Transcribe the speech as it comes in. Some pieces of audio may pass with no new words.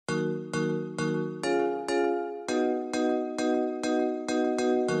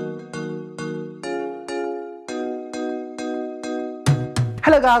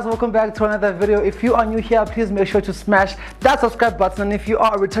Hello guys, welcome back to another video. If you are new here, please make sure to smash that subscribe button, and if you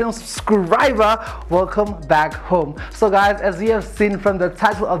are a returning subscriber, welcome back home. So guys, as you have seen from the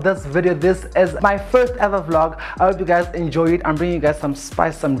title of this video, this is my first ever vlog. I hope you guys enjoy it. I'm bringing you guys some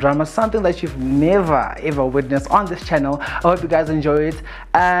spice, some drama, something that you've never ever witnessed on this channel. I hope you guys enjoy it,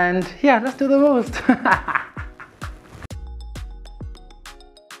 and yeah, let's do the most.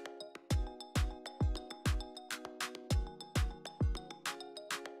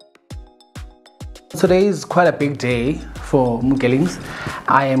 Today is quite a big day for Moghelingz.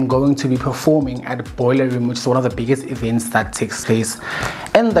 I am going to be performing at Ballroom, which is one of the biggest events that takes place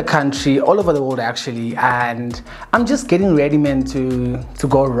in the country, all over the world actually, and I'm just getting ready, man, to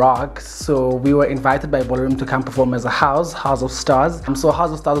go rock. So we were invited by Ballroom to come perform as a house of stars. So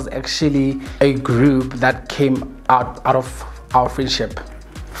House of Stars is actually a group that came out of our friendship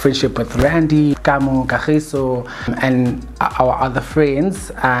with Randy, Kamu, Kagiso, and our other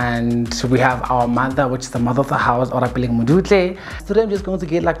friends. And we have our mother, which is the mother of the house, Orapeling Mudutle. Today I'm just going to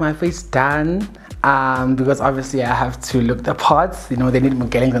get like my face done, because obviously I have to look the part. You know, they need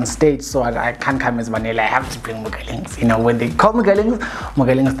Moghelingz on stage, so I can't come as Banele. I have to bring Moghelingz. You know, when they call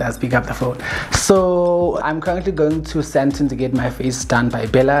Moghelingz does pick up the phone. So I'm currently going to Santon to get my face done by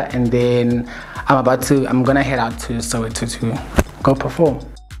Bella, and then I'm gonna head out to Soweto to go perform.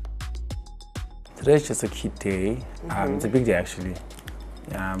 Today's just a cute day. It's a big day actually.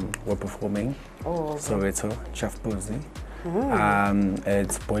 We're performing. Soweto, Chafbuzi.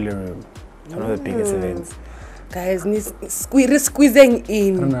 It's Ballroom. It's one of the biggest events. Guys, squeezing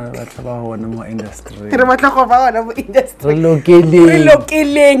in. I don't know, that's about one more industry.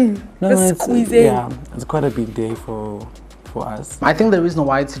 Relocating. Squeezing. Yeah, it's quite a big day for us. I think the reason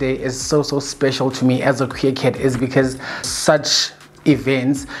why today is so special to me as a queer kid is because such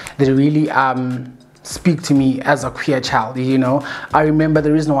events, they really speak to me as a queer child. You know, I remember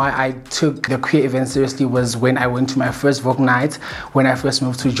the reason why I took the queer event seriously was when I went to my first Vogue night when I first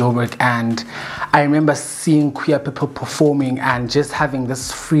moved to Joburg, and I remember seeing queer people performing and just having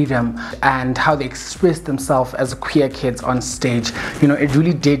this freedom and how they expressed themselves as queer kids on stage. You know, it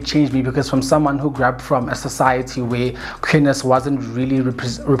really did change me, because from someone who grew up from a society where queerness wasn't really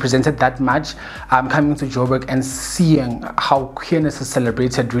represented that much, coming to Joburg and seeing how queerness is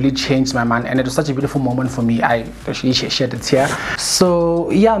celebrated really changed my mind, and it was such a beautiful moment for me. I actually shared it here. So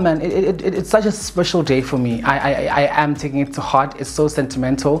yeah, man, it's such a special day for me. I am taking it to heart. It's so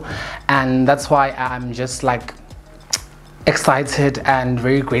sentimental, and that's why I'm just like excited and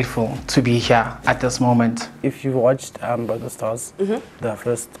very grateful to be here at this moment. If you watched Burger Stars, the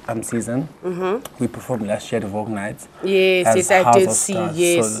first season, we performed last year at Vogue Nights. Yes, I did see.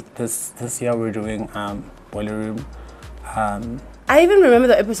 Yes. So this year we're doing Ballroom. I even remember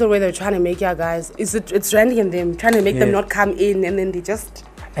the episode where they're trying to make guys. It's Randy and them trying to make them not come in, and then they just.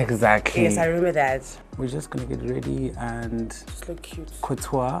 Exactly. Yes, I remember that. We're just gonna get ready and just look cute.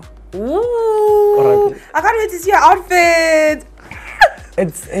 Couture. Ooh! I can't wait to see your outfit.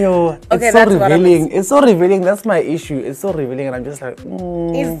 It's so revealing. It's so revealing. That's my issue. It's so revealing, and I'm just like,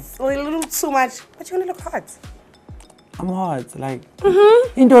 It's a little too much. But you're gonna look hot. I'm hot. Like,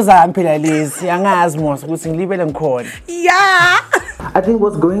 into yeah. I think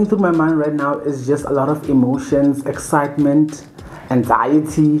what's going through my mind right now is just a lot of emotions, excitement,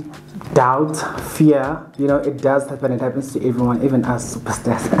 anxiety, doubt, fear. You know, it does happen. It happens to everyone, even us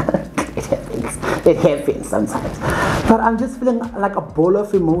superstars. It happens sometimes. But I'm just feeling like a ball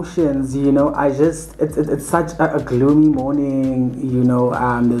of emotions, you know. It's such a gloomy morning, you know.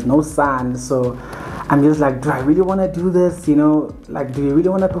 There's no sun, so I'm just like, do I really want to do this? You know, like, do you really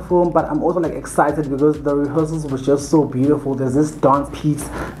want to perform? But I'm also like excited because the rehearsals was just so beautiful. There's this dance piece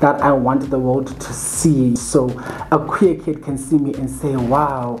that I wanted the world to see, so a queer kid can see me and say,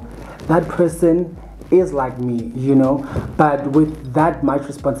 wow, that person is like me, you know. But with that much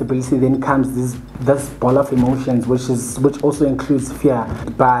responsibility then comes this ball of emotions, which also includes fear.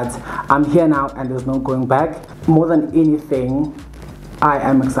 But I'm here now, and there's no going back. More than anything, I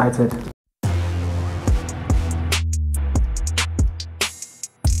am excited.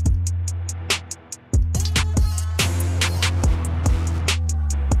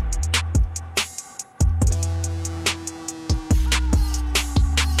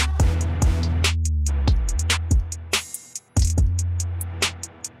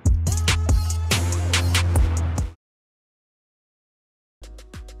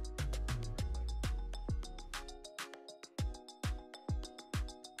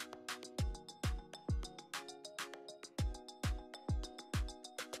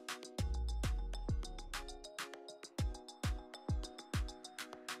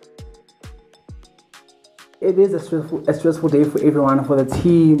 It is a stressful day for everyone, for the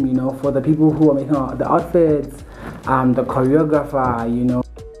team, you know, for the people who are making the outfits, the choreographer, you know.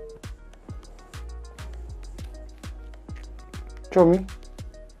 Tumi?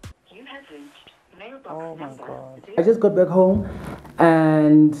 You have reached mailbox Oh my number. God. I just got back home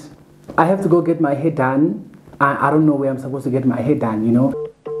and I have to go get my hair done. I don't know where I'm supposed to get my hair done, you know.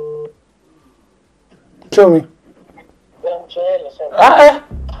 Tumi?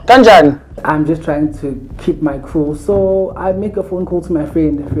 Kanjani? I'm just trying to keep my cool. So I make a phone call to my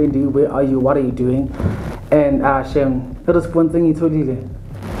friend. Friend, where are you? What are you doing? And Shem, the response thing he told you.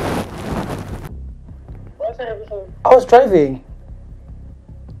 I was driving.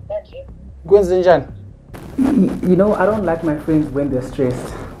 Gwenzinjan. You know, I don't like my friends when they're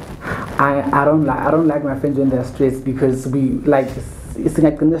stressed. I don't like my friends when they're stressed because we like it's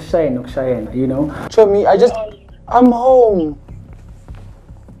like gonna shine, you know. Tumi, I'm home.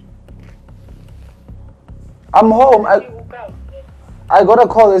 I'm home. I got a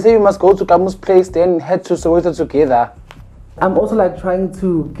call. They say you must go to Kamu's place, then head to Soweto together. I'm also like trying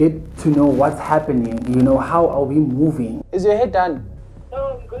to get to know what's happening, you know, how are we moving? Is your hair done?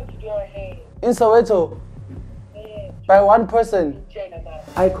 No, I'm going to do our hair. In Soweto? By one person?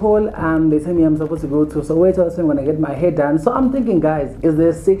 I call, they tell me I'm supposed to go to Soweto, so I'm gonna get my hair done. So I'm thinking, guys, is there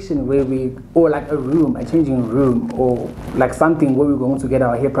a section where or like a room, a changing room, or like something where we're going to get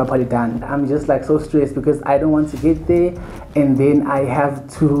our hair properly done? I'm just like so stressed because I don't want to get there and then I have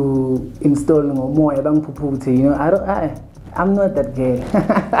to install more, you know, I'm not that gay.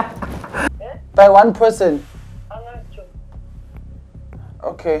 By one person?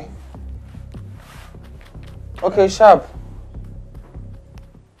 Okay. Okay, sharp.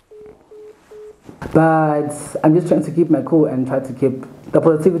 But I'm just trying to keep my cool and try to keep the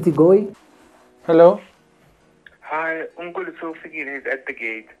positivity going. Hello? Hi, Uncle Sophie is at the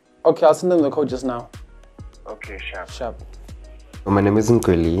gate. Okay, I'll send them the code just now. Okay, sharp. Sharp. My name is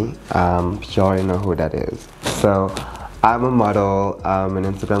Nkuli. You already know who that is. So, I'm a model, an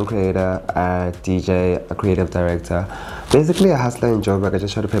Instagram creator, a DJ, a creative director. Basically a hustler in Joburg. I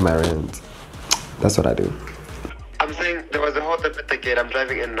just try to pay my rent. That's what I do. I'm saying there was a hold up at the gate. I'm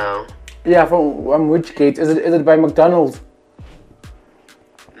driving in now. Yeah, from which gate? Is it by McDonald's?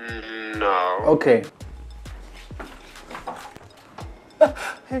 No. Okay.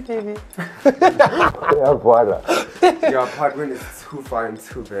 Hey, baby. Your apartment is too far and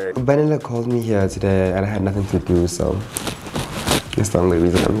too big. Banele called me here today and I had nothing to do, so that's the only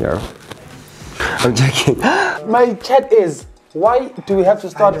reason I'm here. I'm joking. My chat is, why do we have to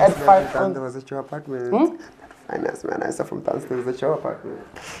start at 5? There was at your apartment. Finance man, I saw from downstairs at your apartment.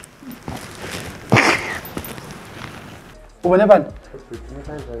 Whenever.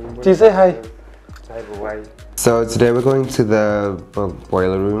 Do you say hi? So today we're going to the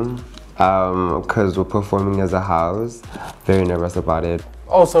boiler room because we're performing as a house. Very nervous about it.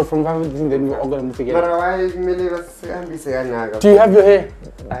 Oh, so from 5 then we're all going to move together. Do Do you have your hair?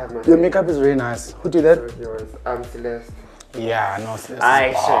 I have my Your makeup is really nice. Who did that? yours. Celeste. Yeah, no, Celeste.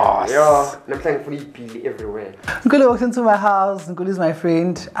 I'm playing free peel everywhere. Nkuli walked into my house. Nkuli is my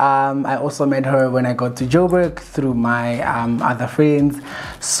friend. I also met her when I got to Joburg through my other friends.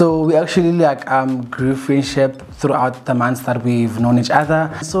 So we actually like grew friendship throughout the months that we've known each other.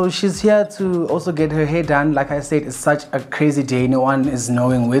 So she's here to also get her hair done. Like I said, it's such a crazy day. No one is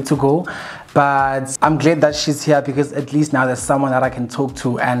knowing where to go. But I'm glad that she's here because at least now there's someone that I can talk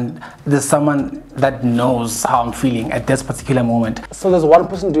to and there's someone that knows how I'm feeling at this particular moment. So there's one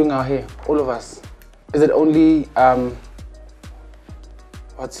person doing our hair, all of us. Is it only,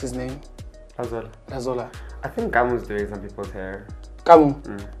 what's his name? Razola. I think Kamu's doing some people's hair.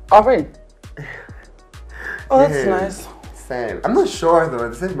 Kamu? Our friend? Oh, that's Yeah. nice. Same. I'm not sure though.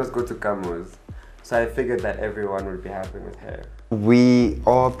 They said we must go to Kamu's. So I figured that everyone would be happy with hair. We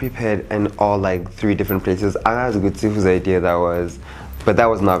all prepared in all like 3 different places. I was good to see whose idea that was, but that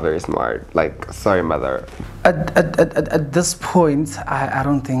was not very smart. Like, sorry, mother. At this point, I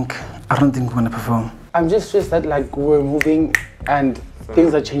don't think we're gonna perform. I'm just stressed that like we're moving and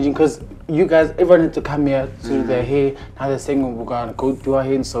things are changing because you guys, everyone had to come here to do their hair. Now they're saying we're gonna go do our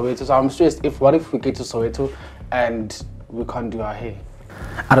hair in Soweto. So I'm stressed. What if we get to Soweto and we can't do our hair?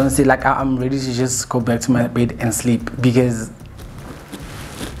 I don't see, like I'm ready to just go back to my bed and sleep because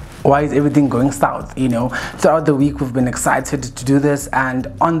why is everything going south, you know? Throughout the week we've been excited to do this and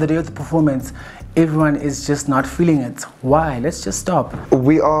on the day of the performance everyone is just not feeling it. Why? Let's just stop.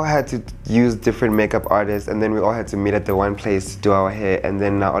 We all had to use different makeup artists and then we all had to meet at the one place to do our hair, and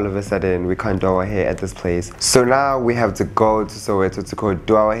then now all of a sudden we can't do our hair at this place. So now we have to go to Soweto to go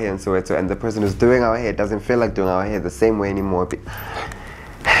do our hair in Soweto, and the person who's doing our hair doesn't feel like doing our hair the same way anymore.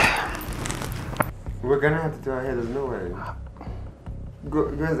 We're gonna have to do our hair, there's no way.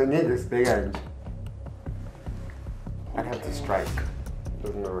 Guys, I need this big end. I'd have to strike.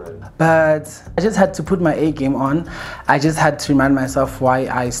 There's no way. But I just had to put my A game on. I just had to remind myself why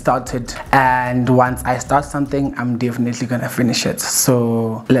I started. And once I start something, I'm definitely gonna finish it.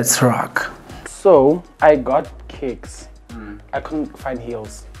 So let's rock. So I got kicks. I couldn't find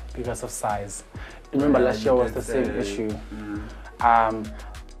heels because of size. Remember last year was the same issue.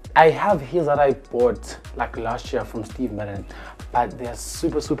 I have heels that I bought like last year from Steve Madden, but they're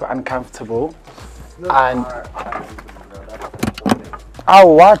super uncomfortable. And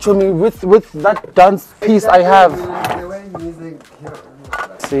I'll watch me with that dance piece I have.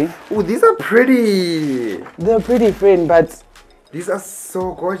 See? Oh, these are pretty. They're pretty, friend, but These are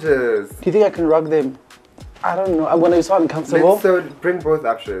so gorgeous. do you think I can rock them? I don't know. I'm gonna be so uncomfortable. So bring both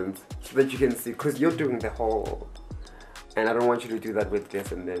options so that you can see, because you're doing the whole, and I don't want you to do that with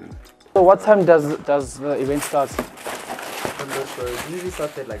this and then. So what time does the event start? I'm not sure. It usually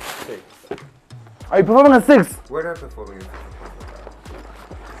starts at like 6. Are you performing at 6? We're not performing.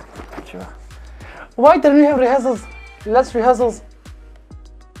 Sure. Why didn't we have rehearsals? Less rehearsals.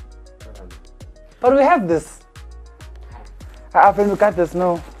 But we have this. I think we got this.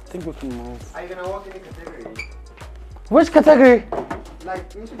 No, I think we can move. Are you gonna walk in the category? Which category?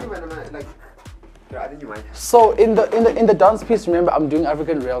 Like, you should do like. I think you might. So in the dance piece, remember I'm doing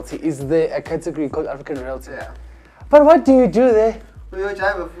African royalty. Is there a category called African royalty? Yeah. But what do you do there? We will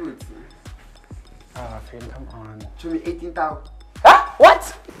drive a food. Oh, friend, come on. Show me 18,000. Ah,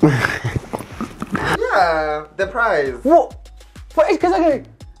 what? Yeah, the prize. What? For each category?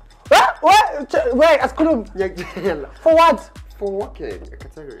 Ah, what? Wait, Askulum. For what? For walking, a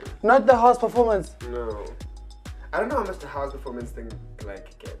category. Not the house performance. No. I don't know how much the house performance thing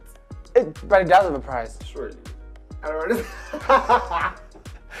like gets. But it does have a prize. Surely. I don't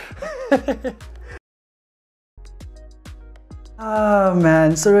know. Oh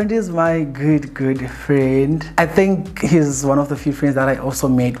man, so Randy is my good friend. I think he's one of the few friends that I also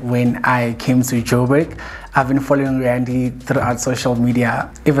made when I came to Joburg. I've been following Randy throughout social media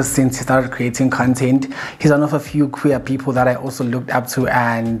ever since he started creating content. He's one of a few queer people that I also looked up to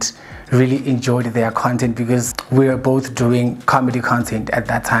and really enjoyed their content because we were both doing comedy content at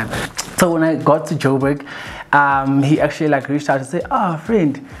that time. So when I got to Joburg, he actually like reached out to say,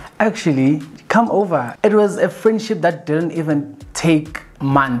 friend, actually come over. It was a friendship that didn't even take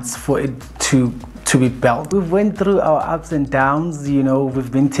months for it to be built. We went through our ups and downs, you know,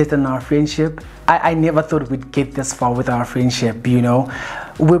 we've been testing our friendship. I never thought we'd get this far with our friendship, you know.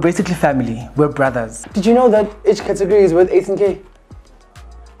 We're basically family, we're brothers. Did you know that each category is worth 18K?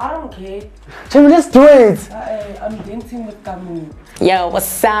 I don't care. Jamie, let's do it. I'm dancing with Kamu. Yo,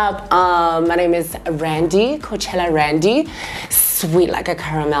 what's up? My name is Randy, Coachella Randy. Sweet like a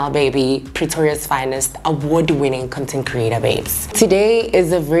caramel baby, Pretoria's finest, award-winning content creator babes. Today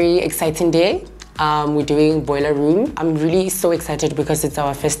is a very exciting day. We're doing Boiler Room. I'm really so excited because it's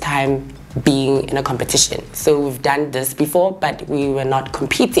our first time being in a competition. So we've done this before, but we were not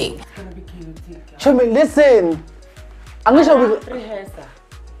competing. It's gonna be chaotic. Jamie, listen. Rehearsal.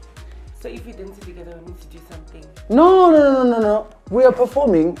 So if we dance together, we need to do something. No. We are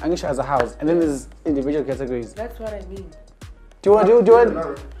performing Angisha as a house, and then there's individual categories. That's what I mean. Do you want to do it?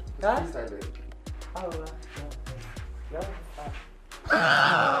 Huh?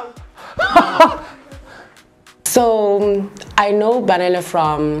 Oh, So I know Banele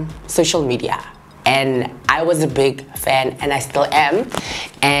from social media, and I was a big fan, and I still am.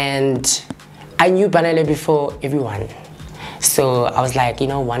 And I knew Banele before everyone. So I was like, you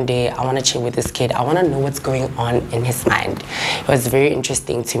know, one day I want to chill with this kid. I want to know what's going on in his mind. It was very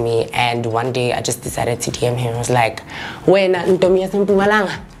interesting to me. And one day I just decided to DM him. I was like, wena ntombi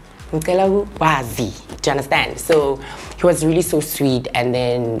yasempumalanga ngicela ukwazi. Do you understand? So he was really so sweet, and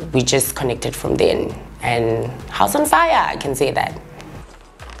then we just connected from then. And house on fire, I can say that.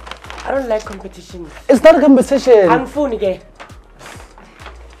 I don't like competition. It's not a competition. I'm phone again.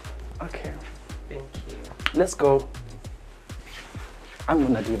 Okay, Thank you. let's go. I'm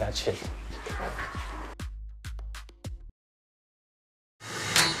gonna do that shit.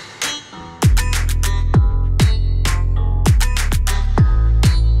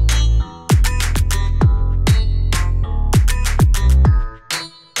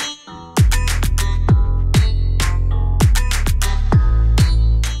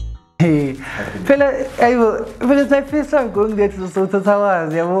 Hey, fella, it's my first time going there to the Soto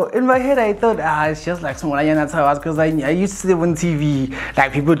Towers. In my head, I thought, it's just like some Rayana Towers because I used to see on TV,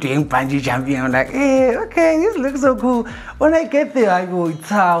 like people doing bungee jumping. I'm like, hey, okay, this looks so cool. When I get there, I go,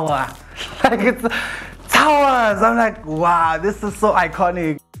 tower. Like, it's towers. I'm like, wow, this is so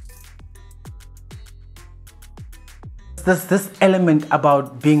iconic. There's this element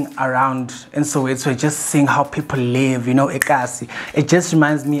about being around in Soweto, just seeing how people live, you know, Ekasi. It just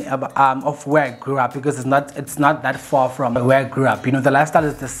reminds me of where I grew up, because it's not that far from where I grew up. You know, the lifestyle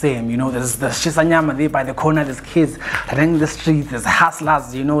is the same. You know, there's Shisanyama there by the corner, there's kids running the street, there's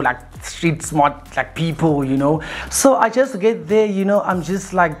hustlers, you know, like street smart like people, you know. So I just get there, you know, I'm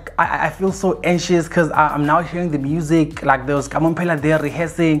just like, I feel so anxious because I'm now hearing the music, like there was Kamompela there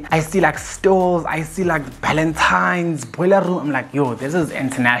rehearsing. I see like stalls, I see like Valentine's, boiler room. I'm like, yo, this is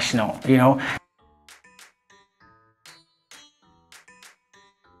international, you know.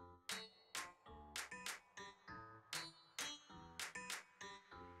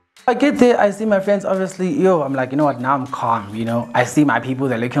 I get there, I see my friends, obviously, yo, I'm like, you know what, now I'm calm, you know. I see my people,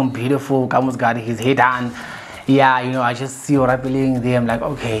 they're looking beautiful, Kamo's got his head on. Yeah, you know, I just see what I'm feeling there. I'm like,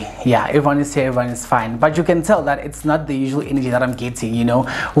 okay, yeah, everyone is here, everyone is fine. But you can tell that it's not the usual energy that I'm getting, you know.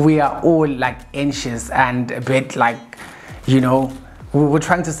 We are all like anxious and a bit like, you know, we're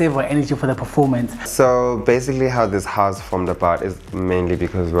trying to save our energy for the performance. So basically how this house formed about is mainly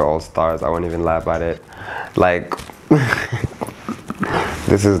because we're all stars. I won't even lie about it. Like,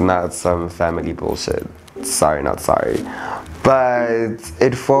 this is not some family bullshit. Sorry, not sorry. But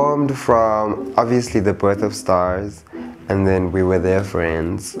it formed from obviously the birth of stars, and then we were their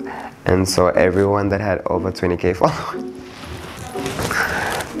friends. And so everyone that had over 20K followers,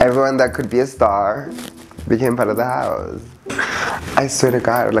 everyone that could be a star became part of the house. I swear to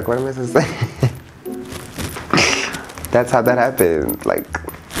God, like, what am I supposed to say? That's how that happened. Like,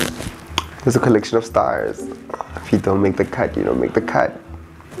 there's a collection of stars. If you don't make the cut, you don't make the cut.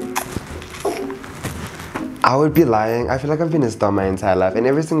 I would be lying. I feel like I've been a star my entire life, and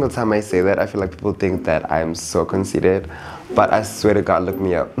every single time I say that, I feel like people think that I'm so conceited, but I swear to God, look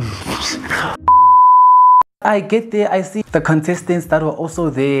me up. I get there, I see the contestants that were also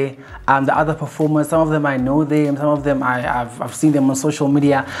there, the other performers. Some of them I know them, some of them I've seen them on social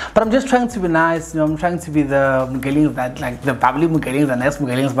media. But I'm just trying to be nice, you know. I'm trying to be the Moghelingz, that like the bubbly Moghelingz, the nice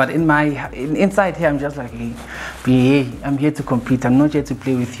Moghelingz. But inside here, I'm just like, hey, I'm here to compete. I'm not here to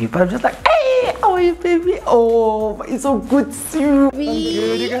play with you. But I'm just like, hey, how are you, baby? Oh, it's so good to see you. I'm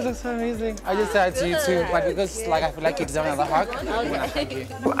good. You guys are so amazing. I just said to you too, but because like I feel like you deserve another hug, I'm gonna hug you.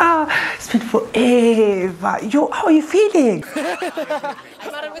 It's been forever. Yo, how are you feeling?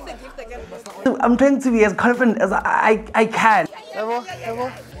 I'm trying to be as confident as I can.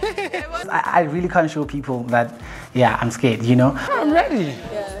 I really can't show people that, yeah, I'm scared, you know? I'm ready.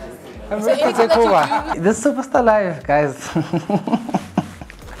 I'm ready to take over. This superstar life, guys.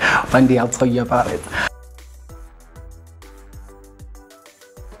 One day I'll tell you about it.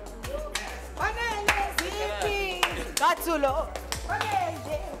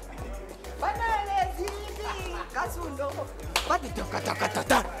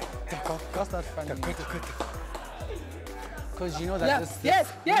 That's not funny. Because you know that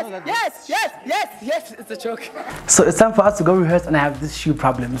yes, it's a joke. So it's time for us to go rehearse, and I have this shoe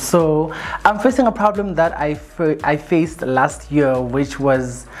problem. So I'm facing a problem that I faced last year, which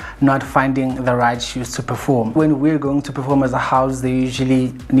was not finding the right shoes to perform. When we're going to perform as a house, they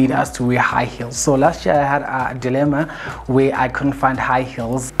usually need us to wear high heels. So last year I had a dilemma where I couldn't find high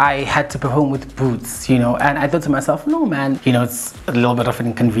heels. I had to perform with boots, you know, and I thought to myself, no man, you know, it's a little bit of an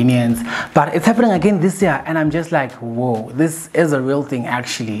inconvenience, but it's happening again this year, and I'm just like, whoa, this is a real thing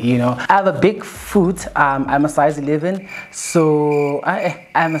actually, you know. I have a big foot. I'm a size 11, so I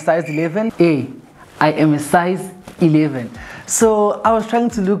am a size 11. I am a size 11. So I was trying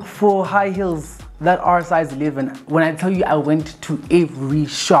to look for high heels that are size 11. When I tell you, I went to every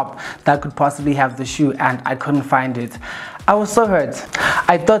shop that could possibly have the shoe and I couldn't find it. I was so hurt.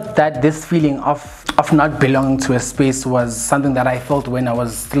 I thought that this feeling of not belonging to a space was something that I felt when I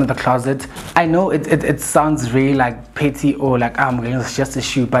was still in the closet. I know it sounds really like petty or like it's just a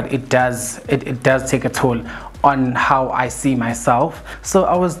shoe, but it does take a toll on how I see myself. So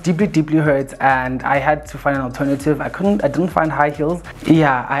I was deeply hurt, and I had to find an alternative. I didn't find high heels.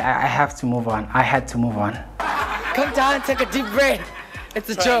 Yeah, I have to move on. I had to move on. Come down, take a deep breath. It's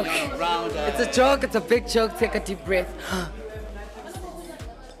a joke. It's a joke, it's a big joke. Take a deep breath.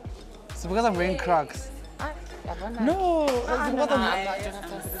 It's because I'm wearing Crocs. No, it's because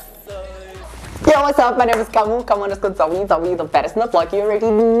Yo, what's up? My name is Kamu. Kamu underscore W, the baddest in the block. You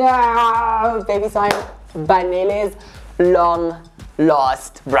already know. Baby, so I'm Banele's long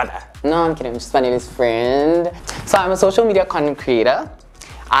lost brother. No, I'm kidding. I'm just Banele's friend. So I'm a social media content creator.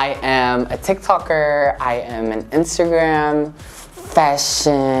 I am a TikToker. I am an Instagram,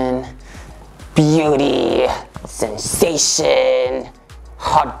 fashion, beauty, sensation,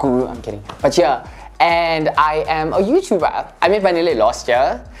 hot guru. I'm kidding. But yeah, and I am a YouTuber. I met Banele last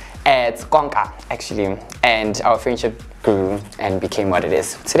year at Konka, actually, and our friendship grew and became what it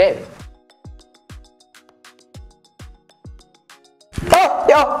is today.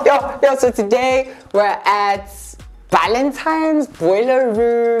 Yo, so today we're at Valentine's Boiler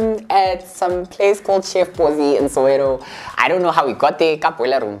Room at some place called Chef Bozi in Soweto. I don't know how we got there, got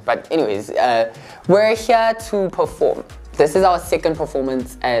Boiler Room, but anyways, we're here to perform. This is our second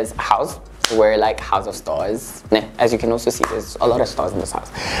performance as a house. So we're like House of Stars. As you can also see, there's a lot of stars in this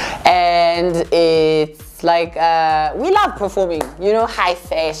house. And it's like, we love performing, you know, high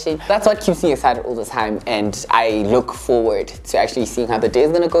fashion. That's what keeps me excited all the time. And I look forward to actually seeing how the day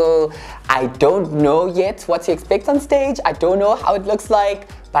is gonna go. I don't know yet what to expect on stage. I don't know how it looks like,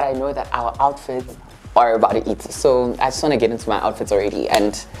 but I know that our outfits are about to eat. So I just wanna get into my outfits already.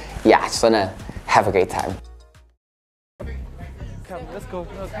 And yeah, I just wanna have a great time. Come, let's go.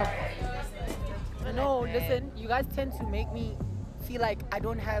 No, come. No, listen, you guys tend to make me feel like I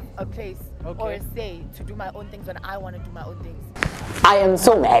don't have a place or a say to do my own things when I want to do my own things. I am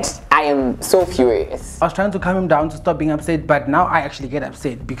so mad. I am so furious. I was trying to calm him down to stop being upset, but now I actually get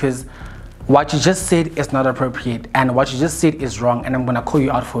upset because what you just said is not appropriate and what you just said is wrong, and I'm gonna call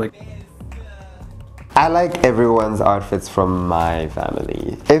you out for it. I like everyone's outfits from my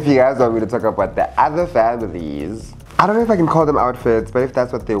family. If you guys want me to talk about the other families, I don't know if I can call them outfits, but if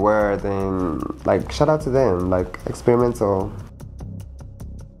that's what they were, then like shout out to them, like experimental.